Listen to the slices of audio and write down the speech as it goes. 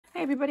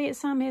everybody, it's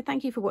Sam here.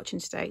 Thank you for watching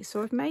today.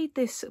 So I've made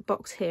this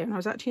box here, and I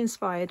was actually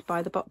inspired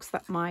by the box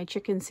that my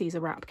chicken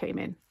Caesar wrap came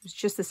in. It's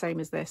just the same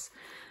as this.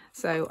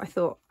 So I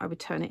thought I would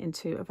turn it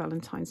into a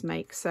Valentine's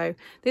make. So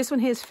this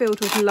one here is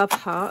filled with love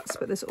hearts,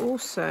 but there's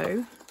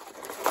also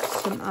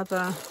some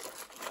other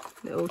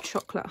little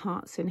chocolate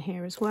hearts in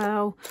here as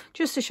well,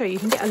 just to show you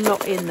can get a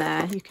lot in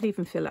there. You could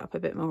even fill it up a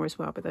bit more as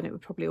well, but then it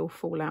would probably all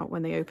fall out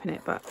when they open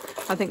it. But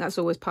I think that's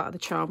always part of the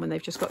charm when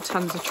they've just got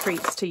tons of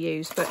treats to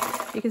use. But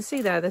you can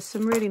see there's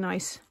some really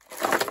nice,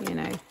 you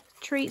know,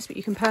 treats, but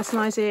you can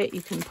personalize it.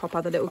 You can pop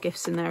other little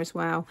gifts in there as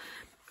well.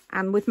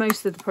 And with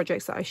most of the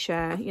projects that I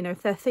share, you know,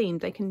 if they're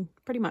themed, they can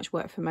pretty much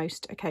work for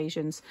most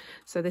occasions.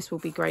 So this will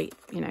be great,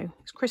 you know,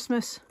 it's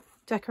Christmas,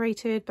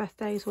 decorated,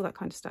 birthdays, all that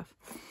kind of stuff.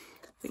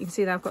 But you can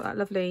see that I've got that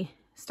lovely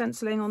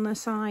stenciling on the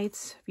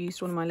sides. I've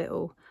used one of my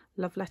little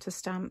love letter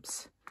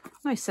stamps.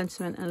 Nice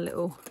sentiment and a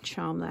little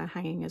charm there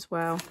hanging as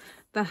well.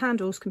 The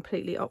handle's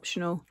completely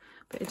optional,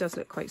 but it does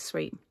look quite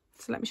sweet.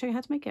 So let me show you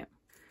how to make it.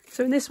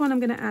 So in this one,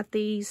 I'm going to add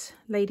these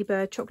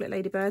chocolate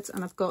ladybirds,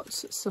 and I've got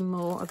some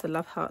more of the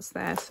love hearts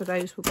there. So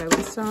those will go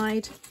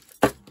inside.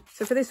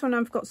 So for this one,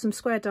 I've got some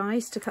square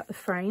dies to cut the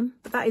frame,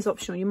 but that is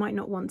optional. You might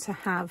not want to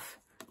have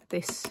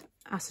this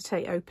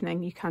acetate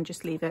opening. You can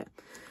just leave it.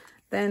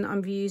 Then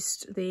I've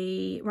used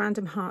the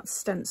Random Hearts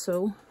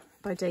stencil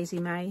by Daisy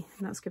May,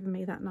 and that's given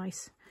me that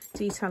nice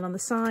detail on the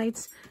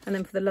sides. And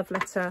then for the love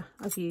letter,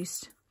 I've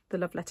used the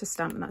love letter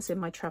stamp, and that's in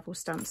my travel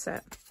stamp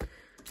set.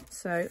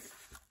 So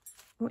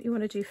what you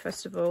want to do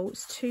first of all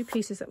is two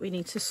pieces that we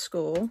need to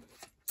score.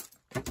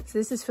 So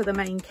this is for the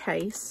main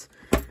case.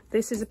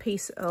 This is a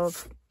piece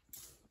of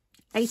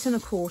 8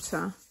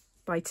 1/4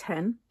 by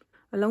 10.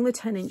 Along the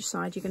 10-inch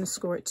side, you're going to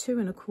score it 2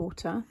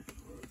 1/4,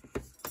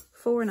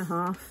 4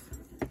 1/2,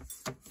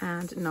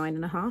 and 9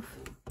 1/2.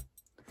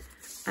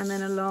 And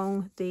then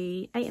along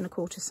the 8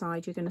 1/4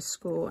 side, you're going to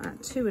score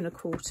at 2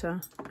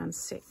 1/4 and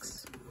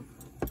 6.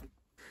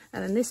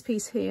 And then this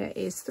piece here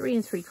is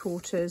 3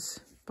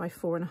 3/4 by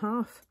 4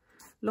 1/2.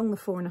 Along the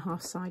 4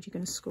 1/2 side, you're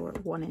going to score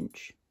at 1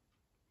 inch.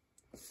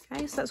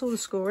 Okay, so that's all the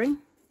scoring.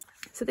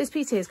 So this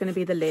piece here is going to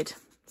be the lid.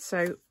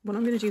 So what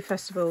I'm going to do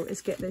first of all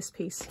is get this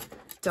piece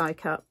die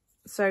cut.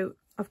 So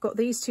I've got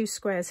these two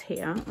squares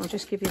here. I'll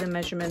just give you the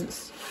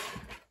measurements.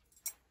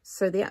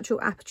 So the actual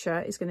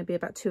aperture is going to be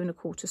about 2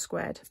 1/4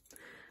 squared.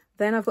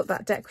 Then I've got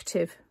that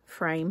decorative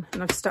frame,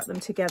 and I've stuck them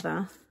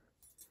together,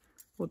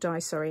 or die,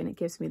 sorry, and it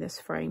gives me this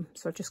frame.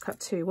 So I've just cut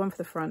two, one for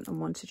the front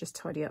and one to just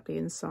tidy up the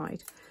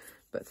inside.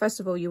 But first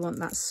of all, you want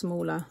that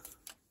smaller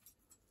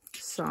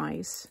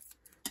size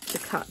to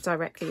cut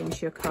directly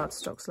into your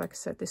cardstock. So like I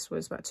said, this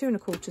was about 2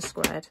 1/4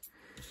 squared.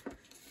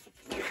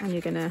 And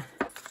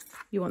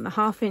you want the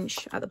 1/2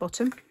 inch at the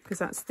bottom, because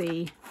that's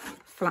the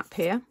flap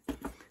here.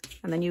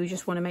 And then you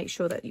just want to make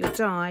sure that your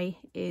die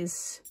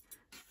is,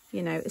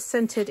 you know, is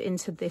centered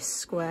into this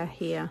square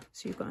here.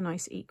 So you've got a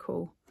nice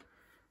equal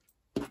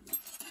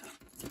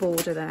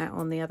border there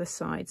on the other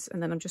sides.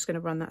 And then I'm just going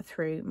to run that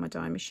through my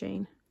die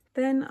machine.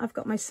 Then I've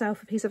got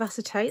myself a piece of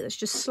acetate that's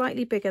just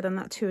slightly bigger than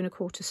that 2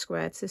 1/4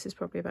 squared. So this is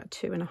probably about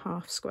 2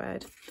 1/2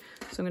 squared.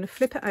 So I'm going to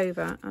flip it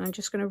over, and I'm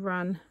just going to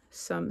run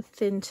some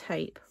thin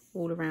tape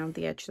all around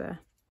the edge there.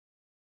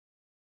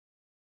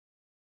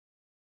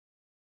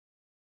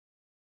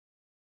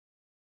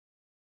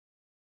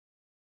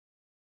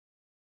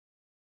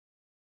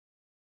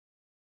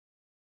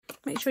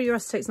 Make sure your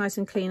acetate's nice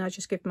and clean. I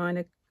just give mine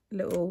a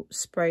little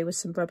spray with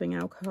some rubbing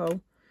alcohol,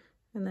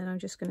 and then I'm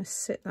just going to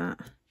sit that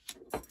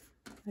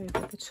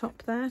over the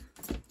top there.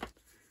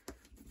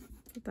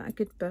 Give that a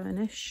good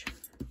burnish.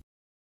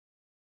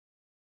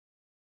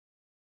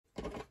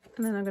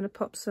 And then I'm going to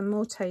pop some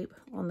more tape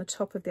on the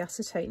top of the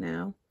acetate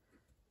now,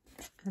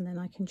 and then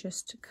I can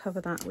just cover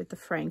that with the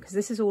frame, because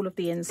this is all of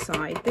the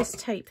inside. This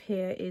tape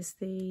here is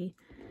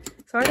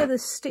it's either the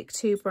Stick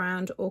To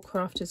brand or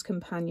Crafter's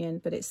Companion,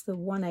 but it's the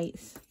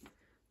 1/8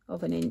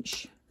 of an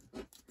inch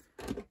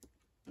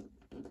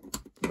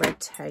red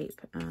tape,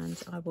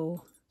 and I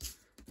will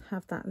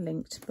have that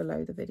linked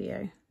below the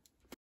video.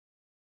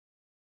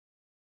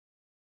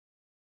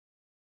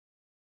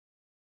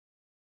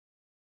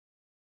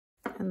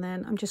 And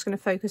then I'm just going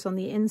to focus on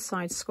the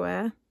inside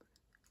square,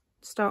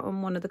 start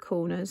on one of the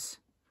corners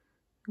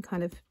and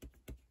kind of,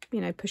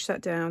 you know, push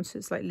that down so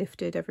it's like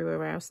lifted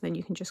everywhere else. And then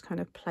you can just kind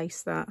of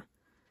place that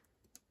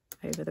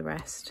over the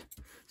rest.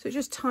 So it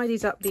just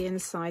tidies up the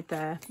inside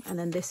there, and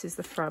then this is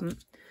the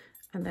front.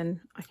 And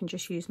then I can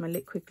just use my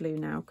liquid glue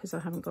now, because I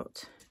haven't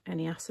got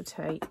any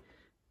acetate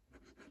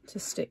to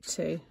stick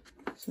to.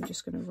 So I'm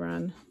just going to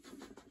run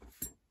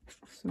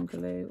some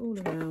glue all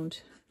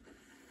around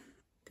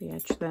the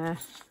edge there,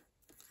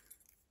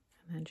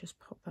 and then just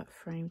pop that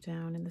frame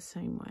down in the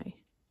same way.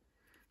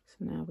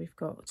 So now we've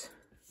got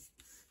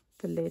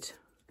the lid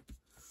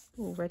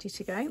all ready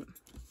to go.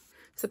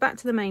 So back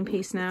to the main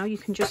piece now. You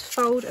can just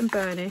fold and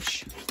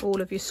burnish all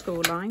of your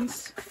score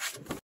lines.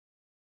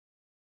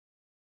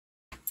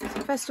 So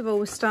first of all,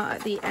 we'll start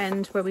at the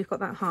end where we've got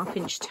that 1/2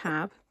 inch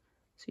tab.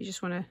 So you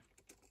just want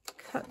to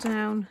cut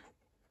down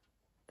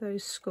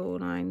those score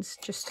lines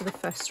just to the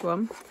first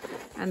one,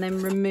 and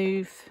then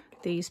remove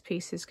these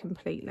pieces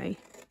completely.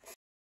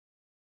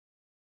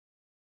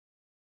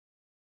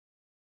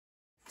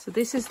 So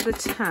this is the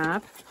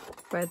tab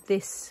where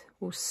this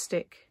will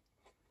stick,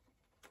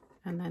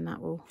 and then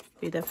that will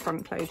be the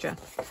front closure.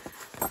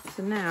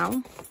 So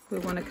now we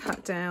want to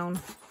cut down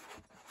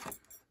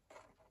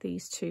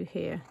these two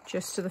here,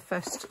 just to the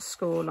first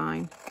score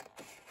line.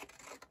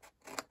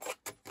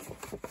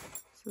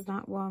 So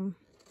that one.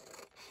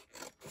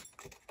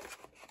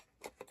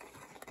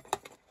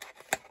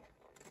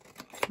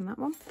 And that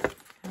one.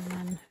 And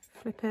then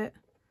flip it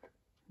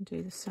and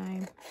do the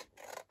same.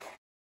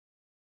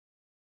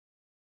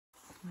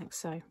 Like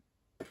so.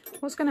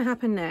 What's going to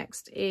happen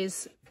next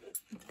is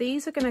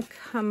these are going to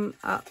come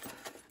up,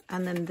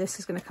 and then this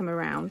is going to come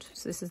around.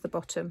 So this is the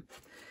bottom.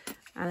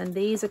 And then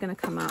these are going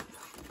to come up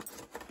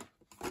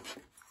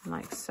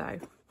like so.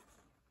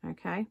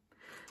 Okay.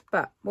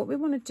 But what we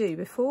want to do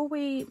before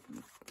we,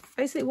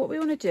 basically what we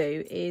want to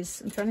do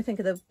is, I'm trying to think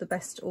of the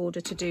best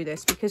order to do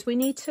this, because we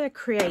need to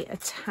create a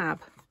tab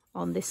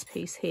on this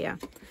piece here.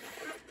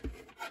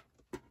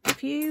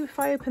 If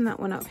I open that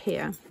one up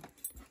here,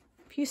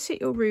 if you sit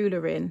your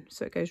ruler in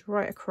so it goes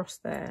right across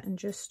there, and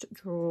just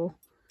draw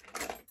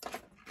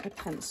a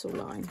pencil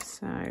line.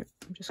 So I'm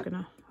just going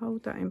to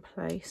hold that in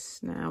place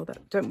now.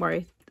 That, don't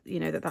worry, you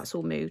know, that's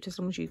all moved, as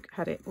long as you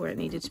had it where it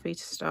needed to be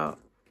to start,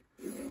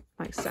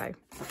 like so.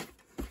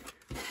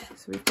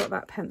 So we've got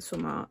that pencil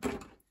mark.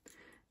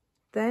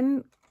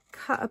 Then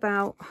cut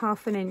about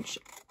 1/2 inch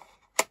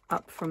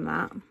up from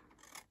that,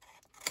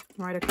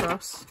 right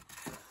across.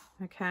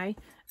 Okay,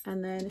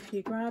 and then if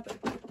you grab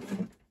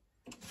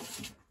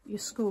your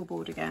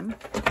scoreboard again,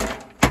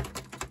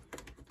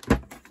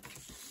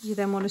 you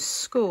then want to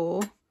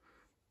score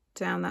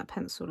down that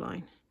pencil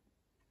line.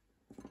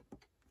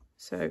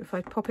 So if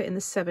I pop it in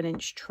the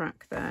 7-inch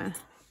track there,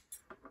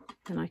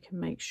 then I can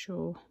make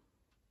sure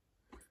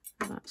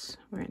that's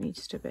where it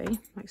needs to be,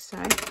 like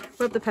so.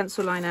 Rub the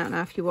pencil line out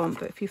now if you want,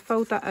 but if you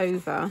fold that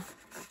over,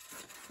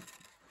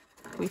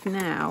 we've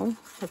now,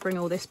 I'll bring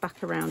all this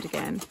back around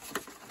again,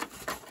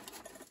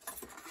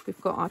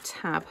 we've got our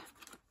tab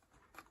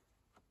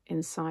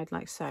inside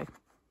like so.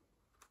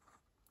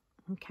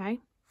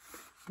 Okay,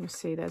 you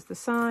see there's the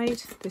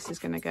side, this is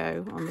going to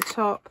go on the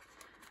top,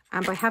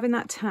 and by having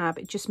that tab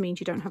it just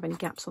means you don't have any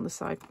gaps on the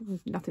side,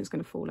 nothing's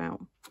going to fall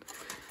out.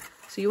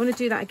 So you want to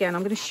do that again.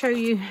 I'm going to show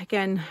you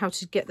again how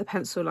to get the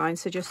pencil line.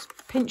 So just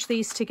pinch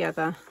these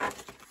together.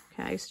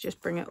 Okay, so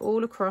just bring it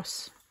all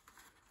across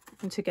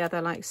and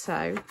together like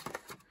so,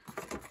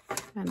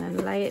 and then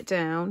lay it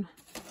down,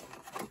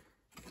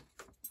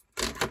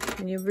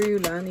 and your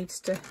ruler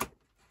needs to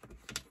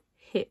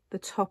hit the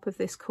top of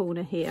this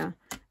corner here,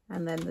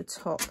 and then the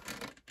top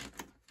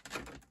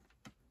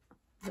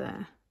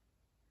there.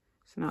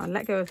 So now I'll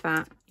let go of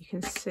that. You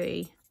can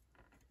see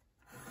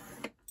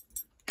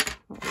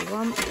what we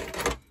want,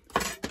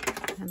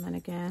 and then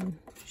again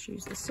just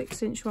use the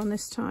 6-inch one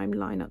this time,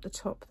 line up the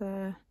top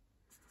there,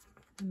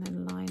 and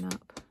then line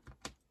up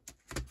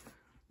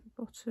the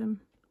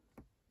bottom.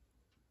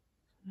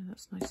 So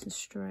that's nice and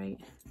straight.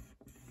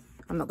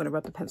 I'm not going to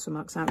rub the pencil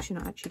marks out, so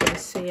you're not actually going to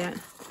see it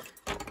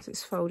because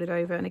it's folded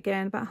over. And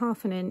again about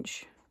 1/2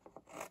 inch,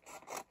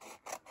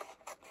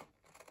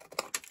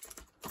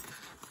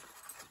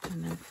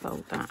 and then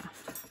fold that.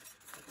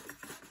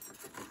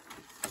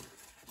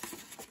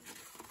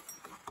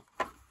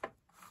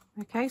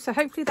 Okay, so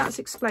hopefully that's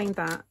explained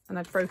that, and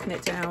I've broken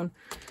it down,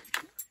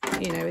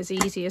 you know, as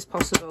easy as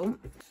possible.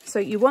 So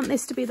you want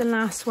this to be the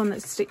last one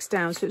that sticks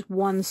down, so it's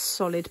one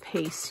solid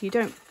piece. You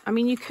don't, I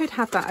mean, you could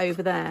have that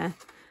over there,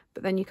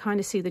 but then you kind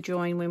of see the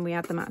join when we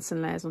add the mats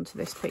and layers onto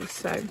this piece.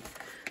 So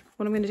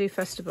what I'm going to do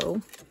first of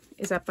all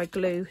is add my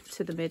glue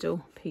to the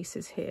middle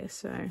pieces here.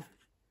 So I'm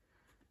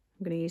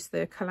going to use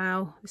the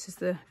Collall, this is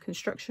the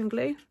construction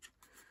glue,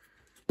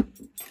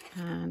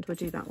 and we'll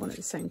do that one at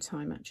the same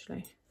time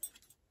actually.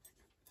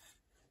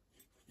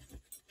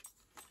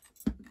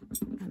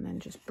 And then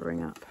just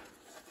bring up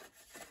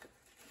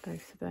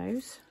both of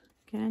those.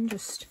 Again,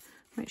 just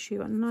make sure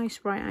you've got nice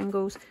right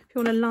angles. If you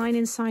want a line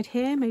inside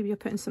here, maybe you're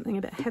putting something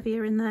a bit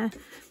heavier in there,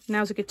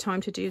 now's a good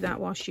time to do that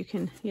whilst you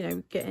can, you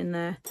know, get in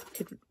there.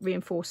 You could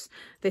reinforce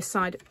this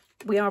side.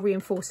 We are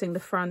reinforcing the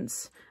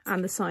fronts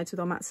and the sides with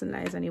our mats and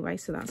layers anyway,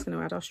 so that's going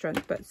to add our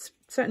strength, but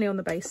certainly on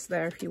the base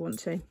there if you want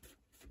to.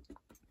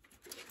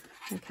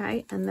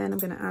 Okay, and then I'm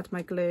going to add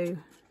my glue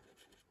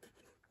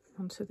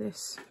onto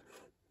this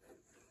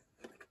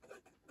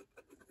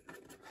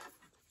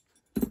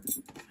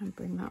and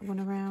bring that one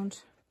around.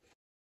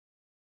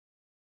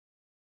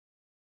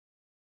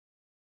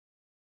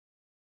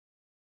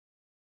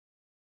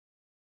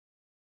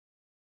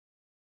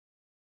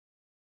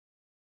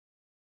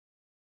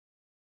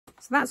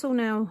 So that's all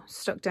now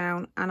stuck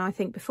down, and I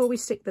think before we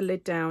stick the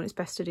lid down it's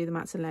best to do the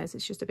mats and layers.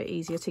 It's just a bit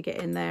easier to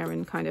get in there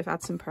and kind of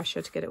add some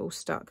pressure to get it all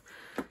stuck.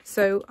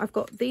 So I've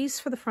got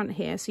these for the front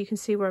here, so you can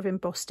see where I've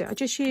embossed it. I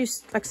just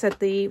used, like I said,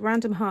 the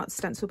Random Hearts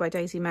stencil by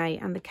Daisy May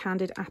and the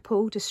Candid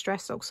Apple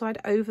Distress Oxide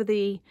over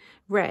the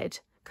red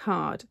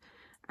card,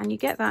 And you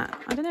get that,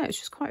 I don't know, it's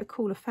just quite a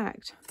cool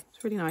effect.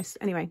 It's really nice.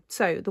 Anyway,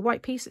 so the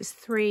white piece is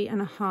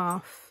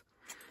 3.5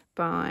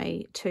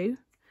 by 2,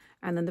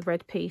 and then the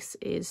red piece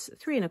is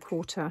 3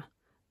 1/4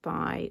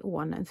 by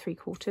 1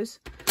 3/4.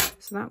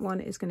 So that one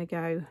is going to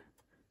go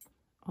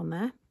on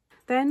there.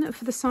 Then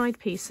for the side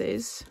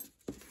pieces,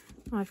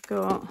 I've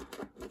got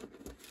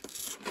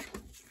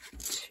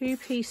 2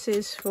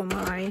 pieces for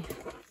my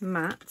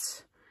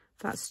mat.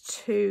 That's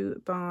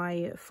 2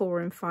 by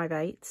 4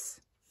 5/8.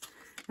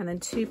 And then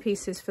 2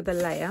 pieces for the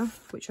layer,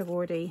 which I've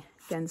already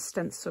again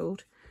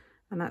stenciled,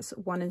 and that's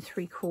 1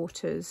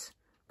 3/4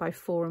 by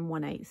 4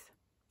 1/8.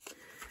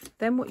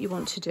 Then what you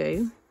want to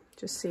do,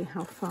 just see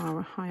how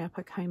far high up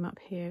I came up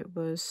here, it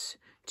was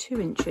 2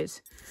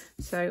 inches.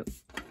 So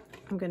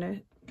I'm going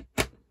to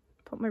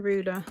put my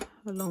ruler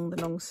along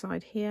the long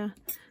side here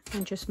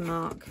and just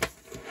mark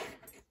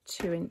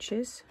 2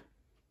 inches.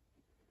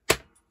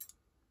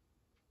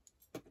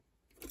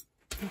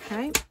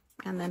 Okay,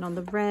 and then on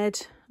the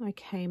red I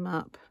came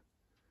up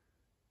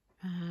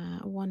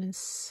 1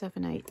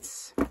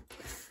 7/8.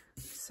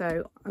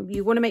 So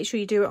you want to make sure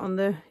you do it on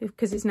the,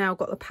 because it's now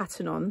got the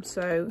pattern on,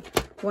 so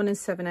 1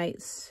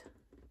 7/8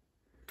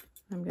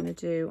 I'm going to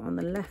do on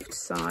the left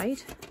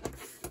side,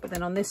 but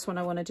then on this one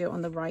I want to do it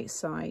on the right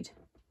side,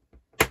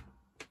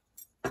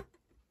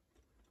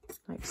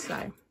 like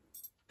so.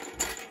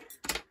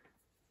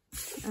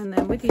 And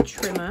then with your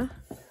trimmer,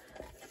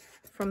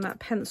 from that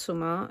pencil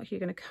mark, you're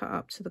going to cut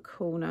up to the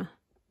corner.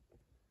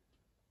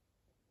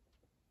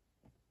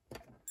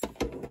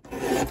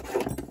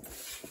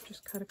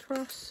 Just cut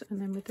across, and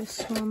then with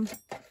this one,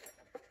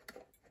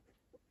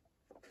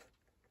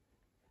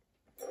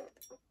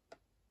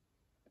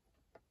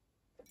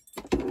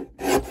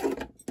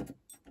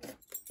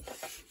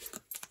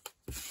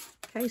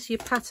 okay, so your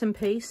pattern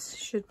piece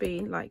should be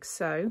like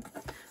so.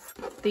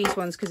 These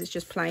ones, because it's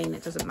just plain,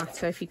 it doesn't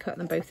matter if you cut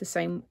them both the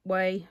same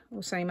way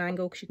or same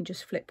angle, because you can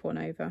just flip one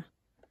over.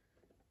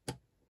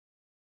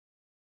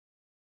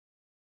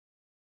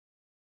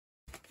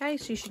 Okay,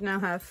 so you should now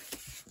have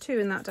 2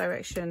 in that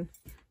direction,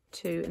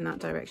 2 in that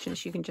direction.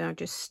 So you can now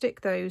just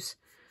stick those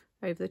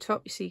over the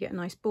top. You see you get a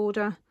nice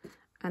border,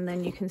 and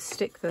then you can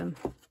stick them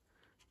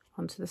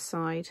onto the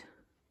side.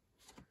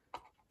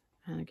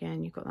 And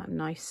again, you've got that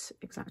nice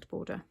exact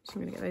border. So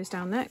I'm going to get those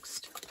down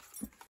next.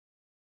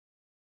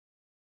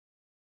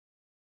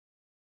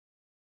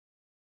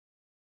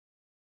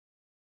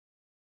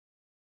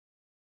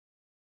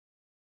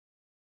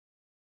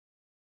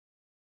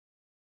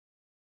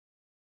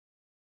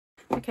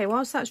 Okay,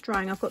 whilst that's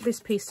drying, I've got this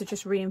piece to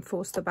just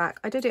reinforce the back.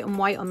 I did it in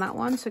white on that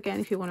one, so again,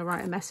 if you want to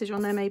write a message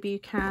on there, maybe you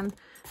can,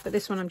 but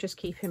this one I'm just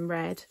keeping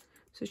red.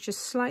 So it's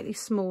just slightly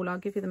smaller. I'll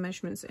give you the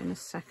measurements in a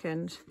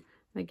second.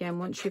 And again,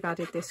 once you've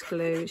added this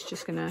glue, it's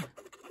just going to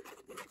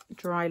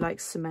dry like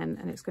cement,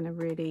 and it's going to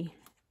really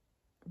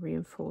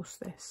reinforce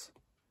this.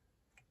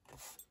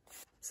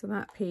 So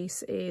that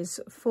piece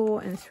is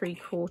 4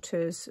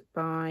 3/4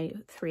 by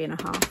 3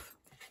 1/2.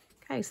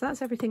 Okay, so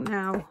that's everything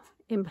now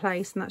in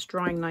place, and that's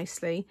drying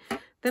nicely.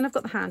 Then I've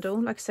got the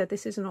handle. Like I said,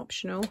 this is an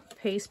optional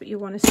piece, but you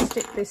want to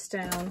stick this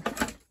down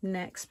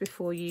next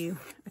before you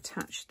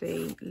attach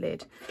the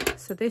lid.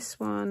 So this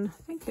one,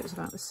 I think it was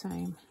about the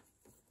same,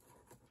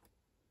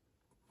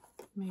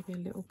 maybe a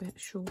little bit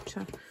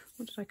shorter.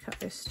 What did I cut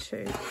this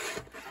to?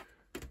 It's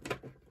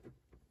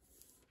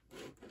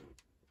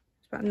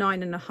about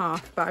 9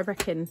 1/2, but I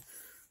reckon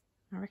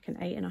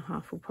 8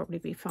 1/2 will probably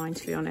be fine,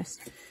 to be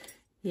honest.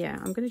 Yeah,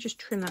 I'm going to just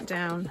trim that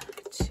down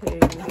to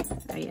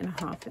 8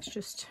 1/2. Let's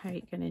just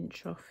take an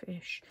inch off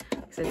ish.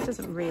 So it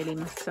doesn't really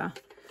matter.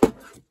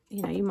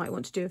 You know, you might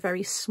want to do a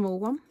very small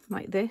one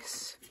like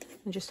this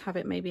and just have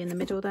it maybe in the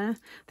middle there.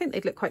 I think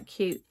they'd look quite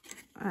cute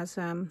as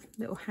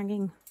little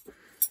hanging,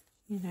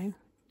 you know,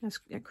 as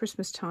at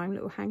Christmas time,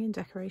 little hanging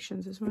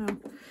decorations as well.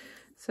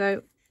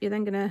 So you're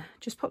then going to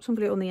just pop some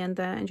glue on the end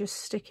there and just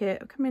stick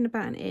it, come in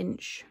about an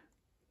inch.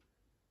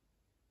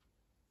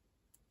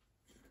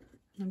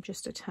 I'm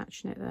just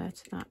attaching it there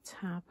to that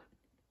tab.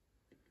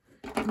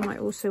 I might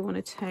also want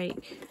to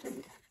take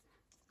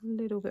a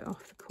little bit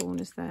off the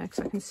corners there,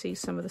 because I can see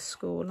some of the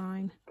score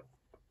line.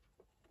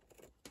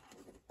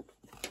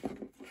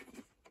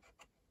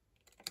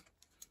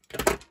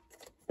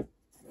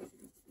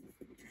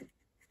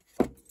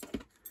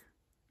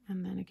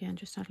 And then again,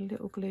 just add a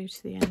little glue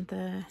to the end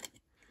there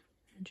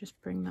and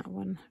just bring that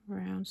one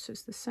around so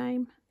it's the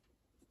same,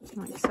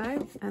 like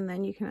so. And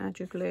then you can add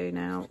your glue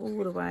now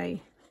all the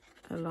way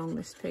along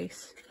this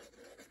piece,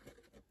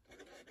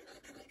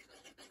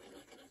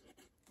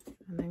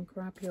 and then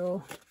grab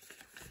your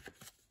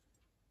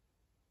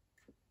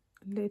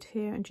lid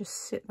here and just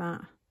sit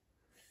that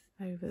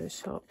over the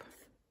top,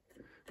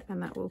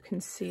 and that will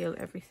conceal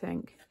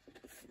everything.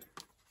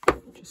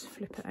 Just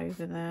flip it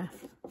over there,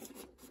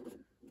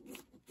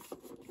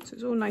 so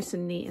it's all nice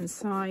and neat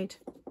inside.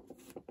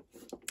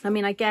 I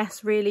mean, I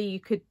guess really you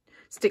could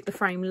stick the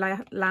frame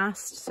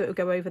last so it'll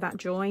go over that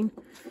join,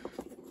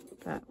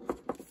 but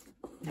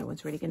no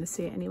one's really going to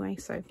see it anyway.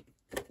 So,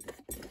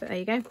 but there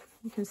you go.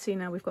 You can see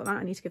now we've got that.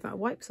 I need to give that a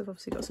wipe because I've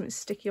obviously got something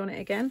sticky on it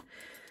again.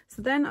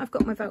 So then I've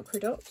got my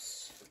Velcro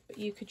dots, but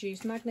you could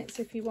use magnets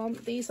if you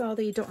want. These are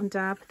the Dot and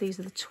Dab.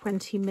 These are the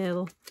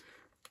 20mm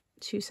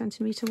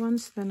 2cm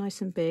ones. They're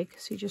nice and big.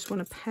 So you just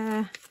want to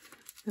pair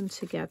them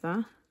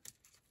together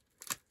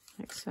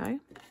like so.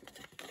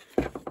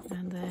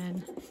 And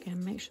then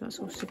again, make sure that's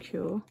all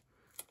secure.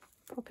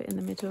 Pop it in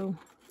the middle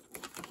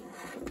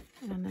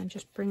and then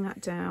just bring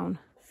that down.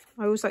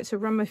 I always like to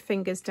run my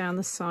fingers down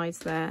the sides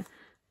there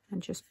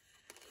and just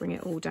bring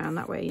it all down.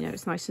 That way, you know,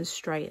 it's nice and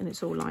straight and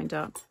it's all lined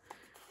up.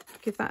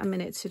 Give that a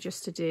minute to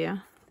just adhere.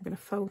 I'm going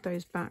to fold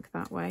those back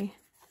that way.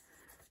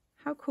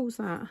 How cool is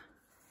that?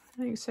 I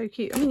think it's so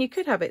cute. I mean, you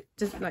could have it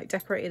just like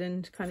decorated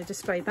and kind of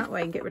displayed that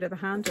way and get rid of the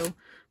handle.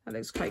 That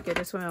looks quite good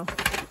as well.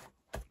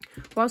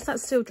 Whilst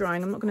that's still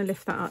drying, I'm not going to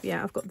lift that up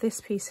yet. I've got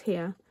this piece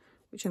here,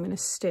 which I'm going to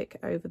stick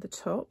over the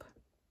top.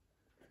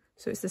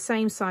 So it's the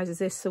same size as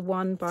this, so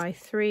 1 by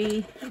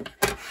 3,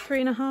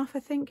 3.5, I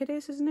think it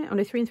is, isn't it? Oh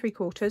no, 3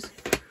 3/4.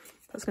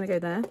 That's going to go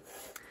there.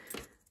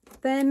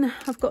 Then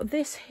I've got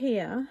this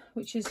here,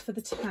 which is for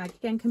the tag.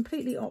 Again,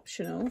 completely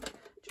optional.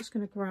 Just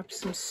going to grab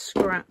some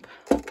scrap.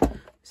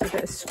 There's a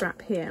bit of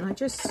scrap here, and I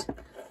just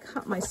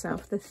cut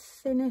myself the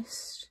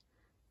thinnest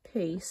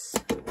piece.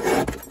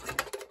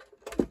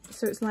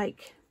 So it's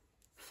like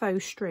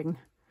faux string.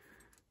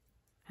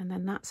 And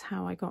then that's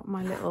how I got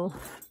my little,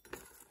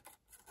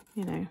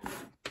 you know,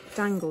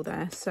 dangle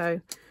there.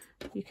 So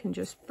you can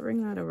just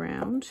bring that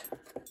around.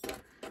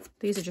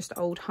 These are just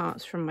old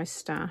hearts from my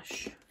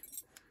stash.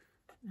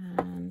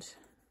 And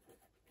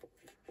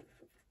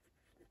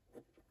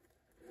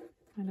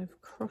kind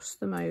of cross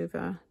them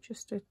over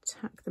just to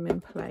tack them in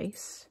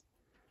place.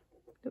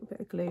 A little bit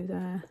of glue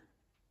there.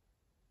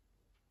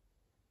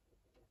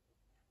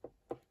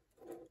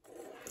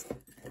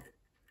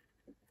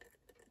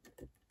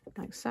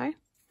 Like so.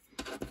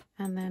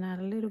 And then add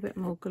a little bit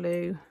more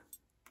glue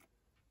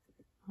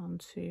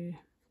onto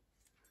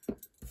the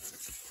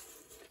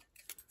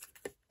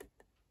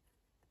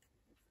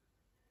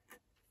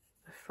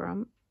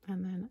front,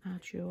 and then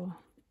add your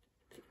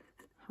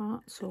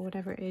hearts or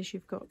whatever it is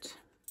you've got to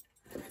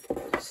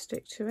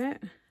stick to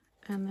it,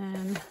 and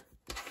then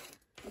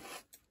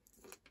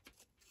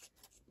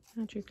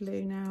add your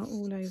glue now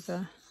all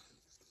over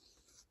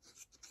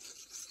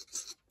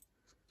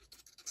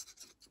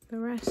the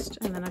rest,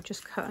 and then I've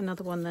just cut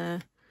another one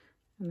there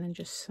and then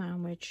just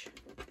sandwich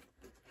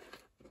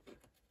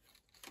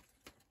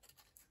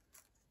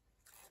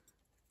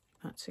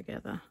that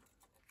together.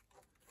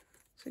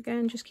 So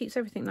again, just keeps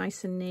everything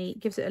nice and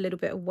neat, gives it a little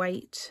bit of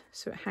weight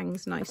so it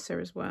hangs nicer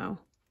as well.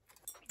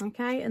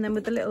 Okay, and then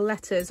with the little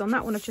letters, on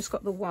that one I've just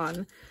got the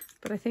 1,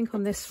 but I think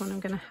on this one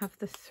I'm going to have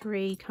the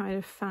 3 kind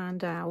of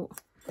fanned out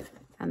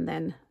and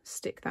then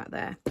stick that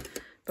there.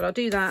 But I'll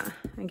do that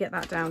and get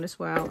that down as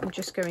well. I'm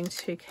just going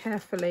to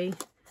carefully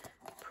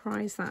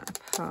prise that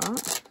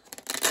apart,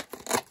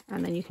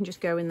 and then you can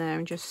just go in there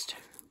and just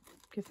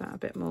give that a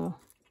bit more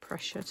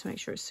pressure to make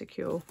sure it's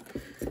secure.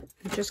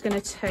 I'm just going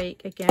to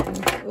take again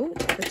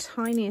the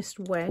tiniest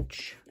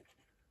wedge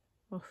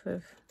off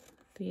of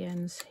the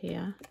ends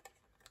here,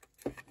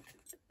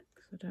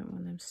 because I don't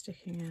want them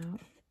sticking out.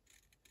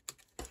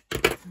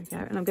 There we go.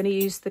 And I'm going to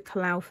use the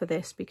Collall for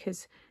this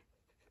because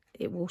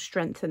it will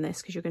strengthen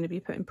this, because you're going to be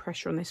putting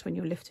pressure on this when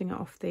you're lifting it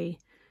off the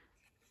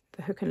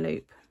hook and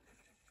loop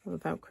or the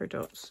Velcro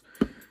dots.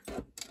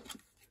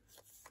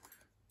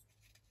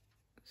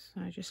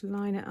 So just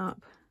line it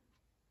up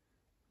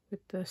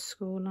with the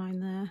score line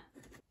there,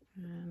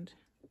 and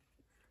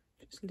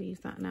just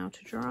leave that now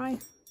to dry,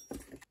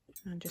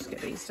 and just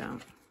get these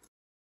down.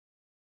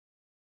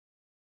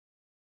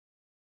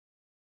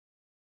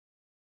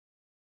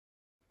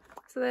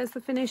 So there's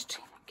the finished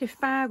gift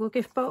bag or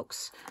gift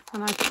box,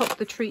 and I've popped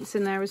the treats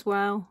in there as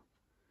well,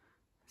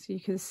 so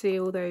you can see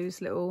all those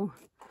little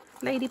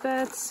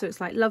ladybirds. So it's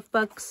like love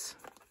bugs.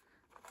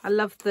 I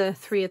love the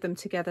 3 of them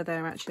together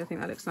there. Actually, I think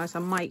that looks nice. I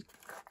might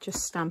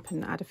just stamp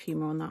and add a few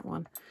more on that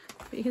one,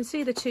 but you can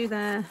see the 2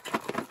 there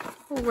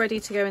all ready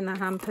to go in the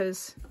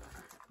hampers.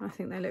 I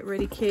think they look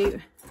really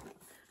cute,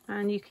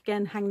 and you could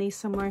again hang these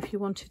somewhere if you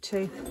wanted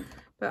to.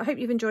 But I hope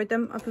you've enjoyed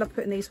them. I've loved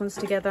putting these ones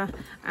together,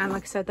 and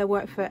like I said, they'll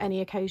work for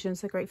any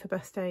occasions. They're great for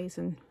birthdays,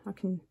 and I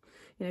can,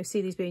 you know,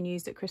 see these being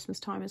used at Christmas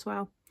time as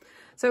well.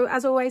 So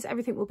as always,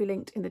 everything will be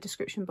linked in the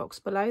description box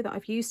below that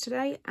I've used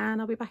today,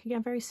 and I'll be back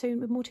again very soon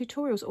with more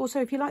tutorials.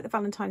 Also, if you like the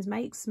Valentine's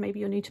makes,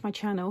 maybe you're new to my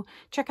channel,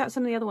 check out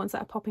some of the other ones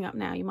that are popping up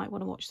now. You might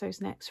want to watch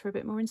those next for a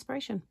bit more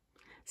inspiration.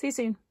 See you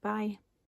soon. Bye.